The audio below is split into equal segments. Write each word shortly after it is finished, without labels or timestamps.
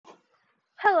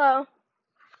Hello,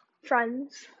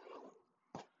 friends,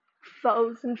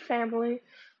 foes, and family.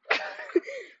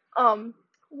 um,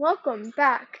 Welcome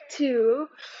back to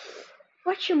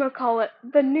whatchamacallit,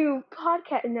 the new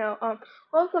podcast. No,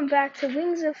 welcome back to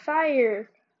Wings of Fire.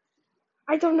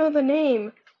 I don't know the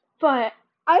name, but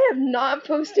I have not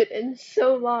posted in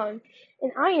so long,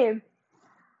 and I am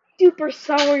super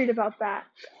sorry about that.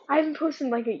 I haven't posted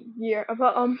in like a year,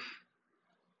 but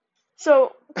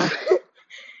so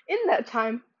in that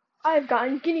time, I have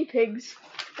gotten guinea pigs.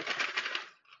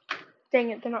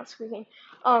 Dang it, they're not squeaking.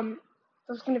 That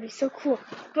was gonna be so cool.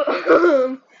 But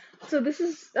so this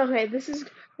is okay. This is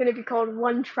gonna be called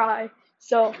One Try.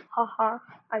 So, haha,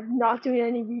 I'm not doing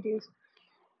any redos.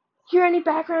 Hear any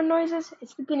background noises?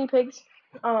 It's the guinea pigs.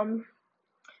 Um,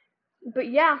 but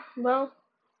yeah, well,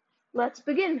 let's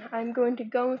begin. I'm going to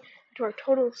go into our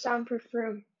total soundproof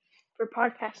room for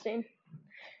podcasting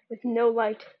with no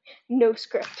light, no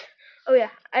script. Oh yeah,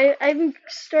 I'm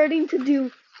starting to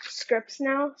do scripts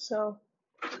now, so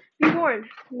be warned,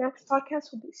 next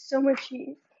podcast will be so much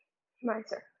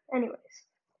nicer. Anyways,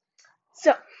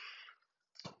 so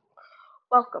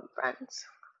welcome, friends.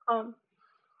 Um,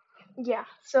 yeah,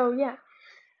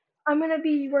 I'm gonna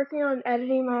be working on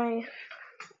editing my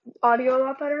audio a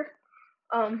lot better.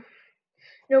 Um,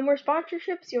 no more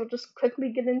sponsorships. You'll just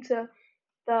quickly get into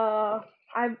the.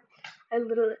 I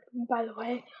literally. By the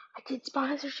way, I did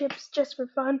sponsorships just for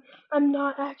fun. I'm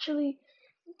not actually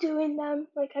doing them.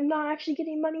 Like I'm not actually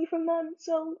getting money from them.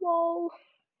 So lol.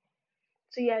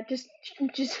 So yeah, just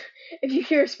if you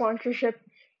hear sponsorship,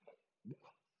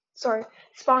 sorry,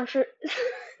 sponsor.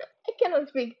 I cannot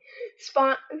speak.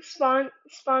 Sponsor,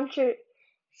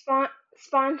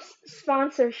 spon,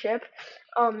 sponsorship.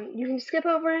 You can skip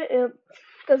over it. It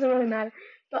doesn't really matter.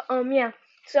 But yeah.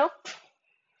 So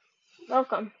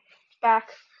welcome back,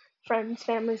 friends,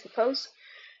 families, and foes.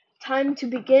 Time to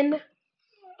begin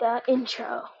the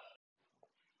intro.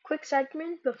 Quick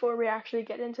segment before we actually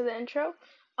get into the intro.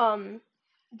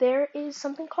 There is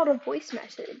something called a voice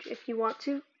message. If you want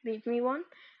to leave me one,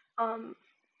 um,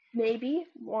 maybe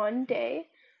one day.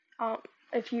 Um,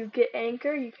 if you get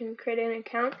Anchor, you can create an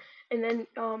account, and then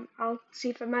I'll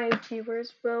see if my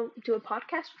viewers will do a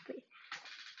podcast with me.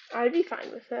 I'd be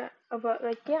fine with that. But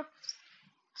like, yeah.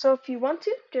 So if you want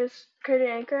to, just create an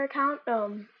Anchor account.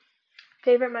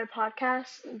 Favorite my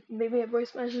podcast. Leave me a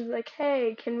voice message like,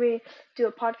 "Hey, can we do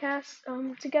a podcast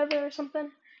together or something?"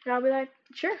 And I'll be like,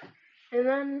 "Sure." And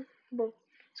then we'll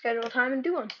schedule a time and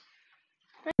do one.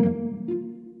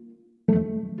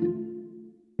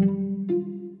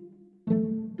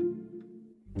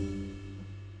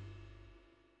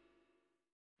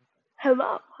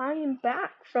 Hello, I am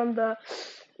back from the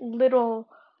little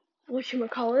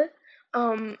whatchamacallit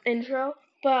intro.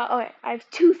 But okay, I have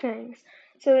two things.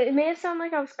 So it may have sounded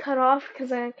like I was cut off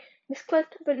because I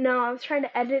misclicked, but no, I was trying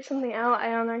to edit something out.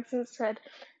 I on accident said,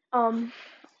 um,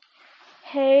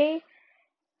 hey,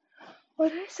 what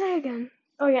did I say again?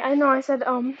 Oh yeah, I know. I said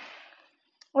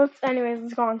let's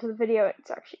go on to the video.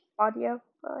 It's actually audio,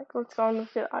 but like let's go on to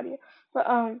the audio. But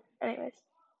anyways.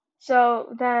 So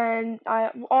then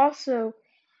I also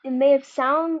it may have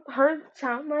sound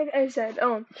like I said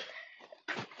it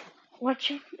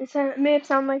may have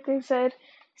sound like they said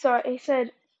sorry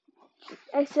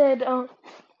I said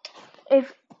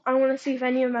if I want to see if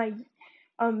any of my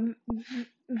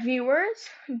viewers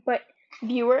but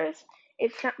viewers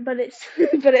but it's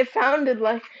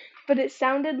but it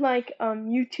sounded like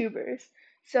YouTubers,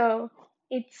 so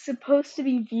it's supposed to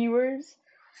be viewers,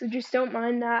 so just don't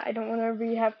mind that. I don't want to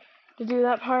ever have to do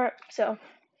that part, so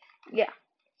yeah.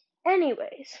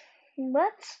 Anyways,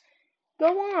 let's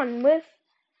go on with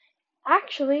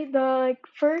actually the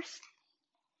first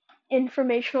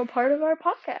informational part of our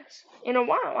podcast in a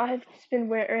while. I've just been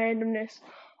randomness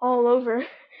all over,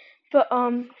 but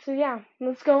so yeah,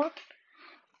 let's go on.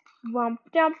 Bum,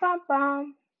 dum, bum,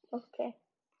 bum. Okay,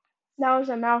 that was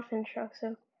a mouth intro,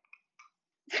 so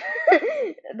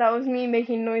that was me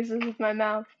making noises with my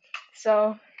mouth.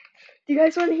 So, do you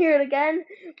guys want to hear it again?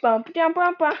 Bum, dum,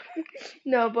 bum, bum.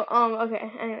 No, but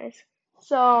okay. Anyways,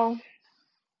 so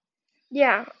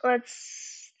yeah,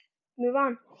 let's move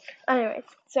on. Anyways,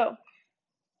 so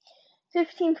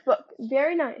 15th book,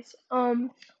 very nice.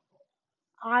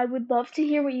 I would love to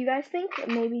hear what you guys think.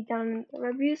 Maybe down in the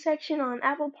review section on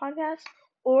Apple Podcasts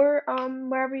or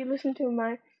wherever you listen to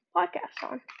my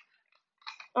podcast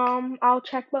on. I'll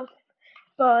check both.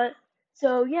 But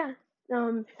so yeah,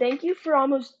 thank you for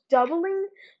almost doubling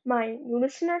my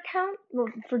listener count. Well,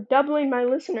 for doubling my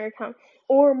listener count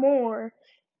or more,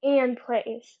 and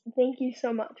praise. Thank you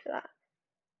so much for that.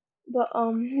 But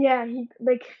yeah,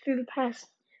 through the past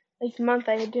like month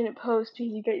I didn't post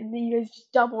because you guys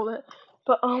just doubled it.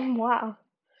 But wow.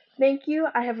 Thank you.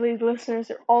 I have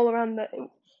listeners all around the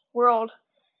world.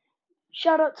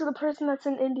 Shout out to the person that's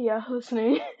in India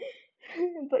listening.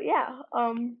 But yeah,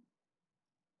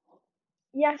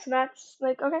 so that's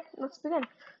like okay, let's begin.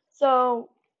 So,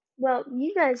 well,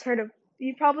 you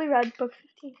probably read book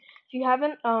 15. If you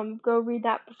haven't, go read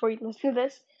that before you listen to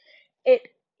this.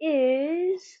 It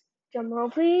is drum roll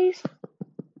please.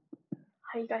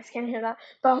 How you guys can't hear that?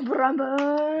 Bum, bum,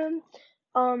 bum.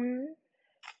 Um,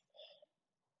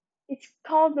 it's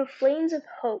called The Flames of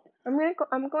Hope. I'm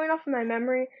going off of my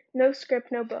memory, no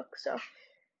script, no book. So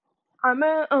I'm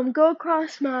gonna go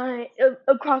across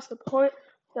the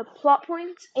plot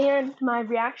points and my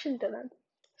reaction to them.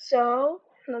 So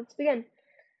let's begin.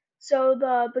 So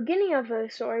the beginning of the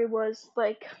story was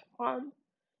like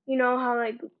you know how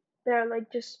like they're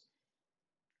like just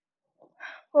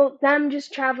them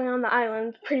just traveling on the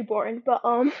island, pretty boring. But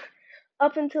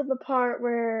up until the part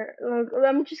where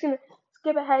I'm just gonna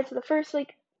skip ahead to the first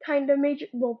like kind of major,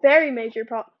 well, very major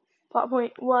plot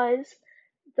point was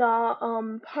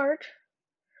the part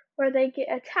where they get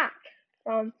attacked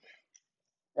from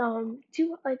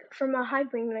from a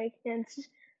highwing like and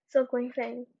silkwing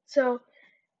thing. So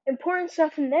important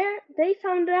stuff in there. They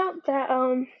found out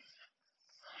that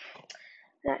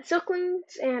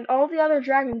silklings and all the other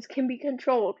dragons can be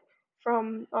controlled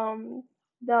from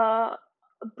the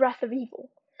breath of evil.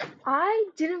 I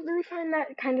didn't really find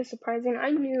that kind of surprising.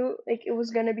 I knew like it was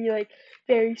gonna be like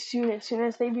very soon as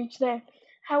they reach there.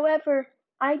 However,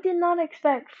 I did not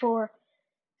expect for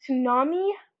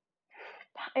tsunami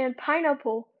and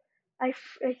pineapple. I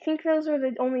think those were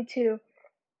the only two,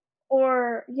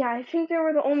 or yeah, I think they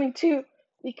were the only two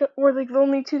because were like the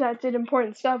only two that did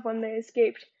important stuff when they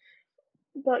escaped.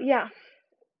 But yeah,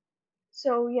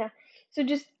 so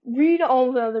just read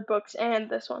all the other books and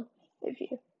this one if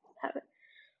you haven't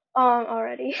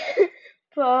already.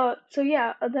 But so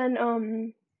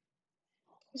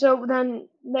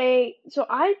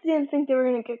I didn't think they were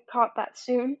gonna get caught that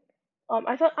soon.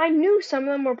 I knew some of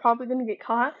them were probably gonna get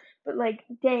caught, but like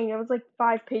dang, it was like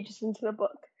 5 pages into the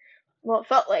book. Well, it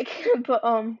felt like, but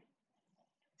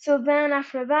so then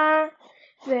after that,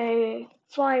 they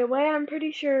fly away. I'm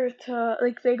pretty sure to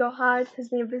like they go hide because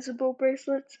the invisible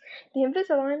bracelets, the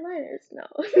Invisalign liners. No,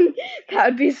 that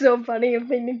would be so funny if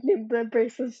they nicknamed the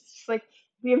bracelets just like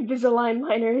the Invisalign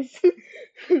liners.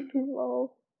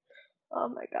 Lol. Oh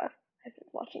my god, I've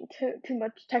been watching too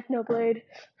much Technoblade.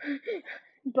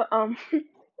 But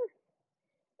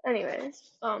anyways,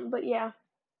 but yeah.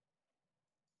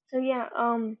 So yeah,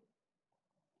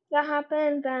 that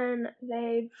happened. Then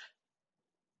they've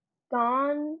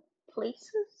gone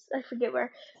places. I forget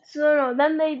where. So no,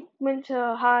 then they went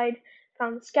to hide,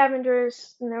 found the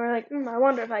scavengers, and they were like, I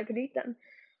wonder if I could eat them.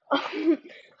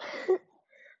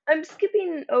 I'm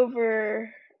skipping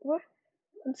over what?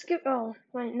 Oh,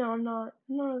 wait, no, I'm not.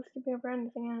 I'm not skipping over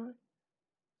anything.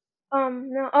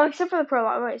 No. Oh, except for the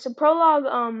prologue. Right. So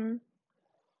prologue.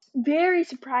 Very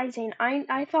surprising.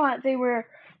 I thought they were.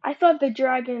 I thought the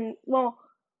dragon. Well,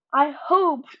 I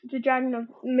hoped the dragon of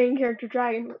main character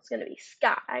dragon was gonna be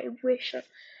Sky. I wish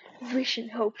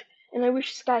and hoped, and I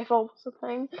wish Skyfall was a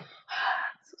thing.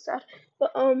 So sad.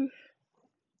 But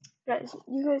guys,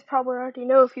 you guys probably already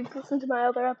know if you've listened to my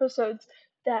other episodes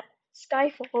that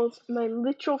Skyfall is my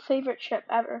literal favorite ship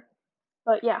ever.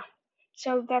 But yeah,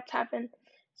 so that's happened.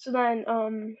 So then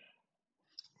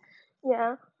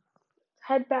yeah,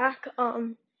 head back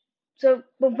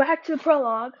back to the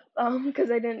prologue because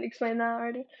I didn't explain that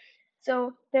already.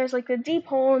 So there's like a deep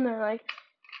hole, and they're like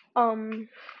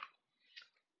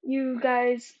you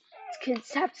guys can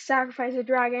have to sacrifice a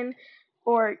dragon,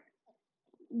 or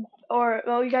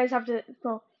well, you guys have to.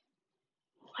 Well,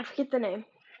 I forget the name.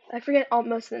 I forget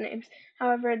most of the names.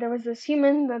 However, there was this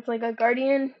human that's like a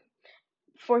guardian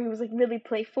before he was like really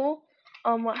playful.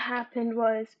 What happened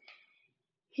was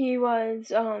he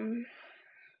was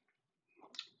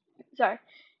sorry,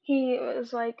 he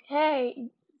was like, hey,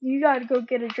 you gotta go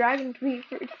get a dragon for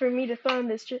me to throw in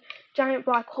this giant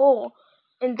black hole,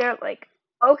 and they're like,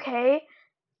 okay,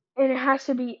 and it has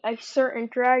to be a certain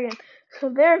dragon. So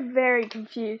they're very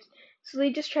confused. So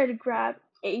they just try to grab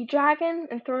a dragon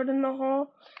and throw it in the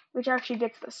hole, which actually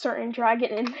gets the certain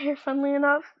dragon in there, funnily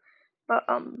enough. But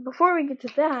before we get to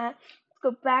that, let's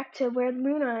go back to where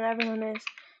Luna and everyone is,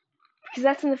 because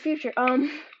that's in the future.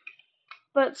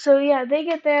 But so yeah, they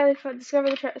get there, they discover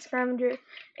the scavenger,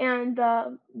 and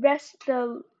the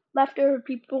leftover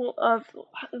people of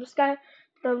the sky,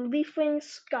 the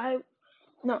leaflings,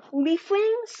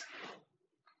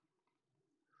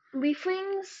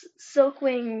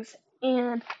 silkwings,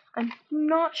 and I'm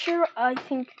not sure. I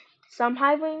think some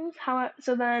hive wings.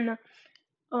 So then,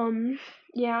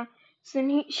 yeah. So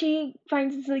then she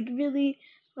finds this like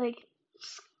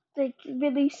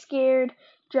really scared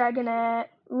dragonette.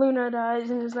 Luna does,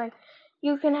 and is like,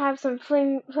 you can have some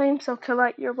flame silk to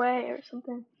light your way or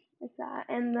something like that.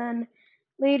 And then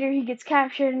later he gets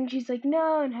captured, and she's like,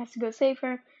 no, and has to go save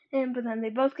her. And but then they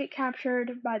both get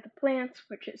captured by the plants,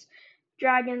 which is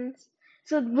dragons.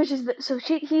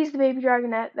 He's the baby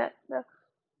dragonette that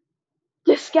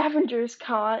the scavengers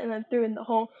caught and then threw in the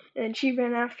hole, and then she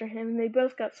ran after him, and they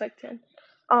both got sucked in.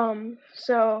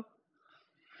 So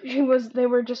they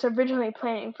were just originally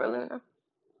planning for Luna,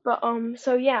 but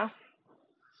so yeah.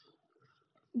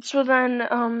 So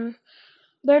then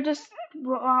they're just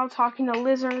all talking to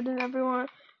Lizard and everyone.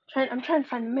 I'm trying to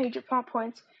find the major plot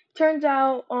points. Turns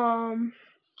out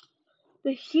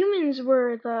the humans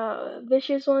were the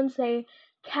vicious ones. They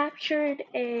captured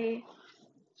they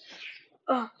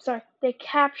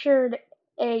captured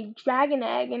a dragon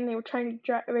egg, and they were trying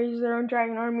to raise their own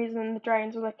dragon armies, and the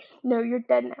dragons were like, no, you're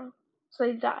dead now. So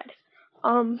they died.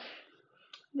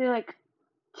 They like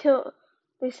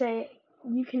they say,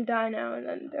 you can die now, and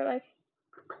then they're like,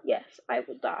 yes, I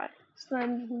will die. So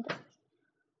then he dies.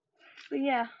 But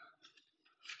yeah,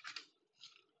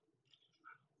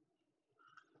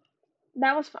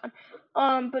 that was fun.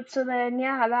 But so then,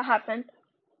 yeah, that happened.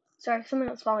 Sorry, something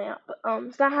was falling out. But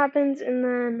so that happens, and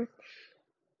then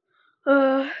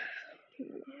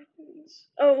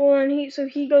and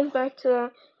he goes back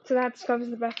to that, discovers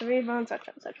the Breath of Evil,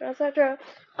 etc., etc., etc.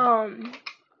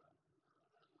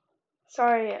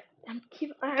 Sorry,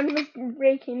 I'm like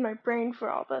raking my brain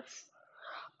for all this.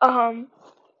 So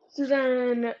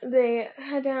then they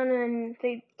head down and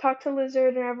they talk to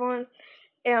Lizard and everyone,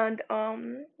 and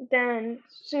then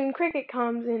soon Cricket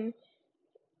comes in,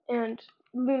 and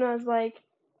Luna's like,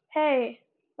 hey,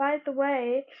 by the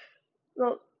way,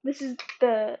 well, this is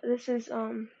the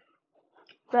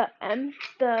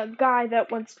guy that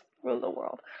wants to rule the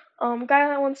world. Guy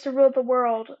that wants to rule the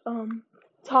world,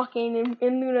 talking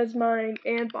in Luna's mind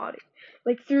and body.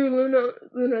 Like through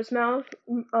Luna's mouth,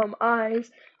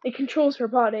 eyes, it controls her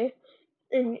body.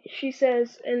 And she's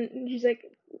like,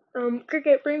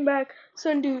 Cricket, bring back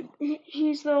Sundew.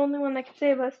 He's the only one that can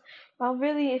save us. Well,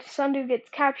 really, if Sundew gets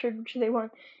captured, which they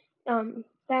want,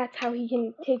 that's how he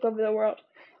can take over the world.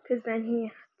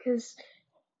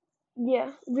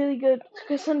 Yeah, really good.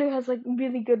 Because Sundew has like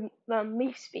really good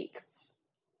leaf speak.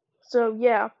 So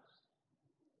yeah,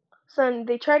 so then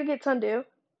they try to get Sundew.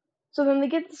 So then they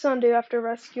get the Sundew after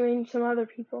rescuing some other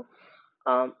people.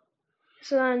 Um,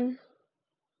 so then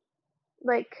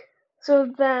I'm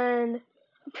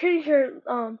pretty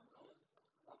sure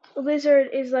Lizard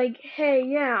is like, hey,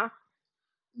 yeah,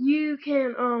 you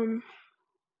can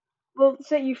we'll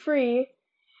set you free.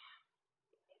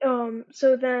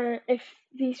 So then if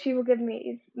these people give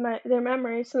me their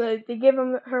memory, so that they give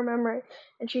her memory,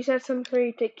 and she sets them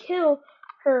free to kill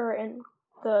her and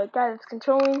the guy that's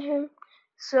controlling him.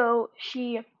 So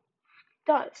she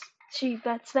does. She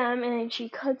lets them, and she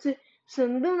cuts it. So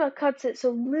Luna cuts it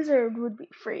so Lizard would be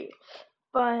free.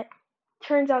 But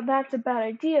turns out that's a bad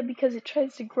idea because it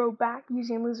tries to grow back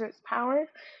using Lizard's powers.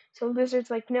 So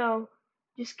Lizard's like, no,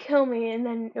 just kill me, and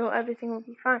then everything will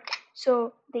be fine.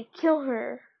 So they kill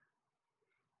her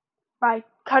by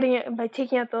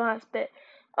taking out the last bit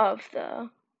of the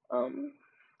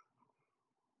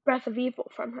Breath of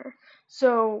Evil from her.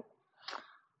 So,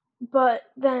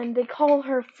 but then they call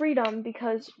her Freedom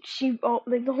because the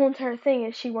whole entire thing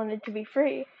is she wanted to be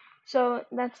free. So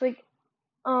that's like,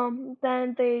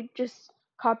 then they just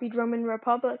copied Roman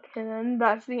Republic, and then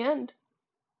that's the end.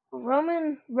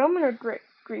 Roman or Greek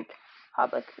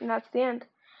Republic, and that's the end.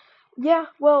 Yeah,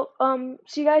 well,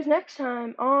 see you guys next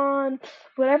time on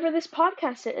whatever this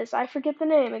podcast is. I forget the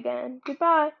name again.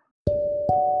 Goodbye.